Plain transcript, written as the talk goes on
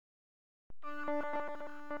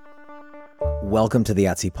Welcome to the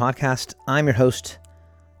Yahtzee Podcast. I'm your host,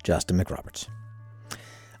 Justin McRoberts.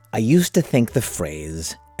 I used to think the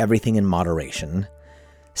phrase, everything in moderation,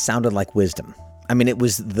 sounded like wisdom. I mean, it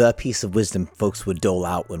was the piece of wisdom folks would dole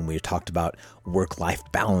out when we talked about work-life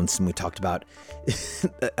balance, and we talked about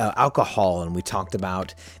alcohol, and we talked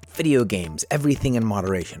about video games, everything in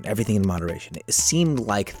moderation, everything in moderation. It seemed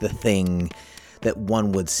like the thing that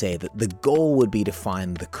one would say, that the goal would be to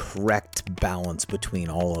find the correct balance between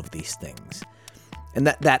all of these things. And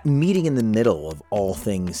that meeting in the middle of all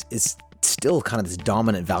things is still kind of this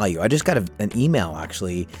dominant value. I just got an email,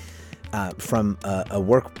 actually, from a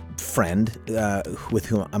work friend with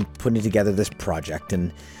whom I'm putting together this project,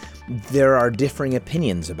 and there are differing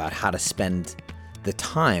opinions about how to spend the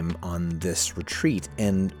time on this retreat.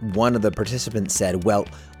 And one of the participants said, well,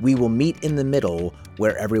 we will meet in the middle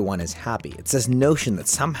where everyone is happy. It's this notion that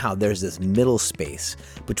somehow there's this middle space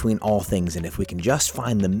between all things, and if we can just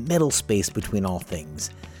find the middle space between all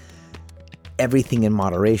things, everything in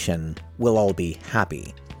moderation, we'll all be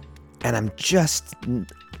happy. And I'm just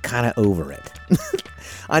kind of over it.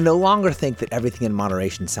 I no longer think that everything in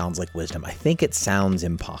moderation sounds like wisdom. I think it sounds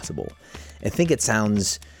impossible. I think it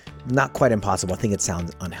sounds not quite impossible. I think it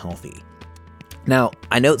sounds unhealthy. Now,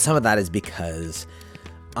 I note some of that is because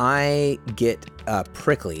I get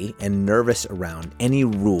prickly and nervous around any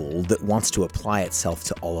rule that wants to apply itself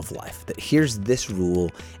to all of life. That here's this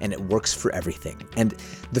rule and it works for everything. And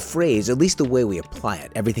the phrase, at least the way we apply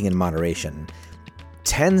it, everything in moderation,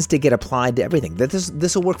 tends to get applied to everything. That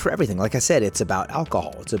this will work for everything. Like I said, it's about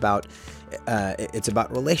alcohol. It's about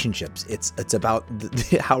relationships. It's about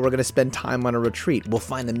how we're going to spend time on a retreat. We'll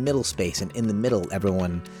find a middle space, and in the middle,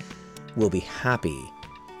 everyone will be happy.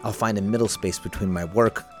 I'll find a middle space between my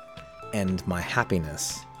work and my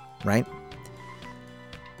happiness, right?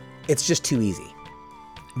 It's just too easy.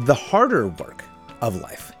 The harder work of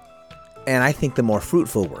life, and I think the more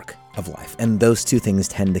fruitful work of life, and those two things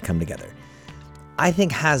tend to come together, I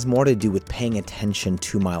think has more to do with paying attention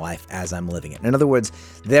to my life as I'm living it. In other words,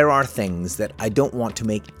 there are things that I don't want to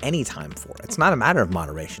make any time for. It's not a matter of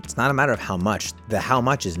moderation. It's not a matter of how much. The how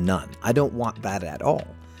much is none. I don't want that at all.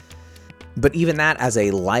 But even that as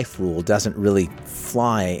a life rule doesn't really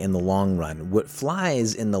fly in the long run. What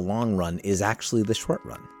flies in the long run is actually the short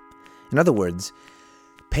run. In other words,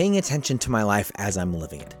 paying attention to my life as I'm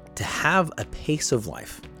living it, to have a pace of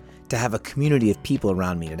life, to have a community of people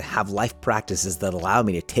around me, to have life practices that allow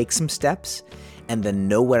me to take some steps and then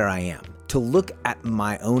know where I am, to look at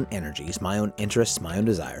my own energies, my own interests, my own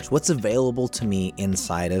desires, what's available to me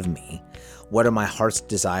inside of me, what are my heart's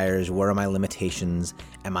desires, what are my limitations,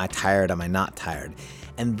 am I tired, am I not tired,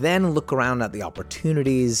 and then look around at the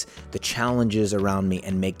opportunities, the challenges around me,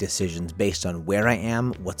 and make decisions based on where I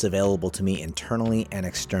am, what's available to me internally and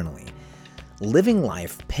externally. Living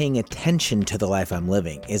life, paying attention to the life I'm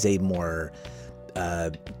living, is a more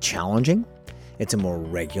challenging, it's a more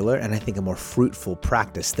regular, and I think a more fruitful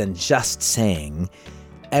practice than just saying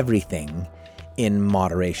everything in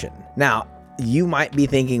moderation. Now, you might be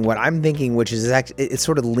thinking what I'm thinking, which is actually, it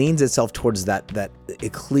sort of leans itself towards that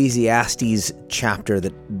Ecclesiastes chapter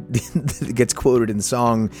that gets quoted in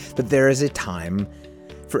song, that there is a time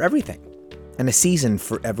for everything. And a season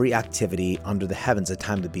for every activity under the heavens, a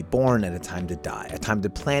time to be born and a time to die, a time to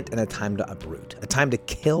plant and a time to uproot, a time to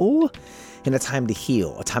kill and a time to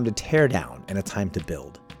heal, a time to tear down and a time to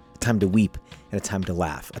build, a time to weep and a time to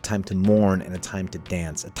laugh, a time to mourn and a time to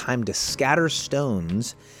dance, a time to scatter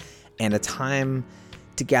stones and a time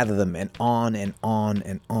to gather them, and on and on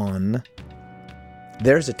and on.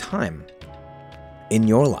 There's a time in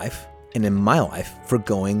your life and in my life for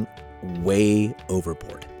going way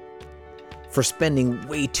overboard, for spending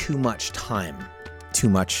way too much time, too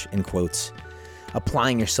much in quotes,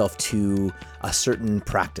 applying yourself to a certain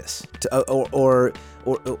practice, or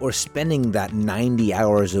spending that 90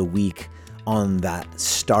 hours a week on that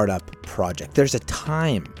startup project. There's a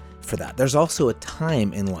time for that. There's also a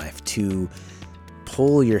time in life to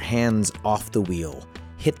pull your hands off the wheel,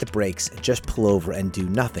 hit the brakes, just pull over and do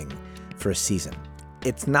nothing for a season.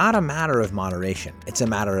 It's not a matter of moderation. It's a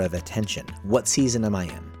matter of attention. What season am I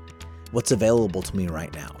in? What's available to me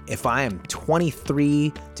right now? If I am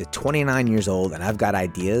 23 to 29 years old and I've got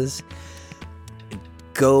ideas,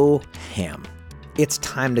 go ham. It's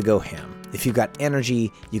time to go ham. If you've got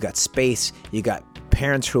energy, you got space, you got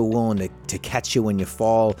parents who are willing to catch you when you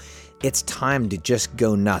fall, it's time to just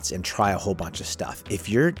go nuts and try a whole bunch of stuff. If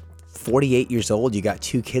you're 48 years old, you got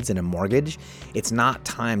 2 kids and a mortgage, it's not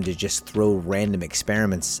time to just throw random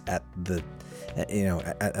experiments at the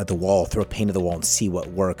wall, throw paint at the wall and see what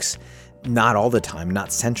works. not all the time,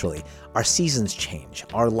 not centrally. Our seasons change.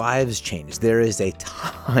 Our lives change. There is a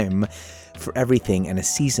time for everything and a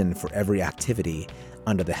season for every activity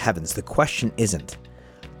under the heavens. The question isn't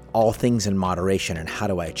all things in moderation and how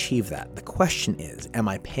do I achieve that? The question is, am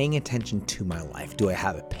I paying attention to my life? Do I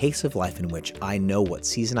have a pace of life in which I know what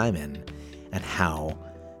season I'm in and how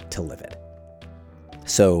to live it?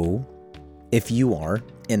 So if you are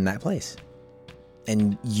in that place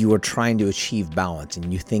and you are trying to achieve balance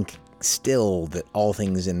and you think still that all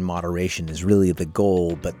things in moderation is really the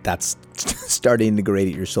goal, but that's starting to grate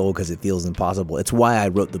at your soul because it feels impossible. It's why I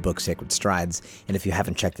wrote the book Sacred Strides. And if you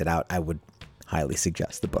haven't checked it out, I would highly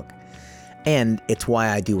suggest the book. And it's why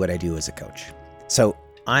I do what I do as a coach. So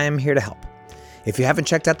I am here to help. If you haven't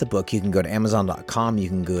checked out the book, you can go to Amazon.com. You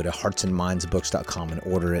can go to heartsandmindsbooks.com and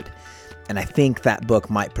order it. And I think that book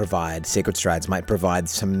might provide, Sacred Strides might provide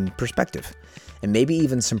some perspective and maybe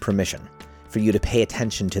even some permission for you to pay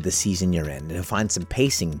attention to the season you're in and to find some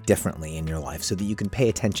pacing differently in your life so that you can pay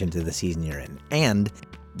attention to the season you're in. And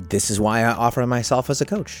this is why I offer myself as a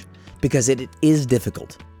coach, because it is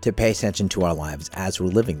difficult to pay attention to our lives as we're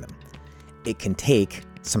living them. It can take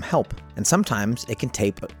some help, and sometimes it can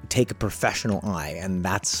take a professional eye, and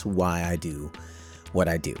that's why I do what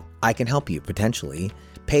I do. I can help you potentially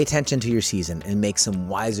pay attention to your season and make some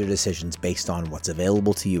wiser decisions based on what's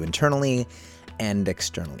available to you internally and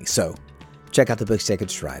externally. So check out the book Sacred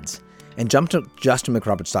Strides and jump to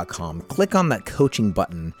justinmcroberts.com, click on that coaching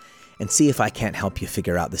button and see if I can't help you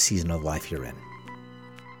figure out the season of life you're in.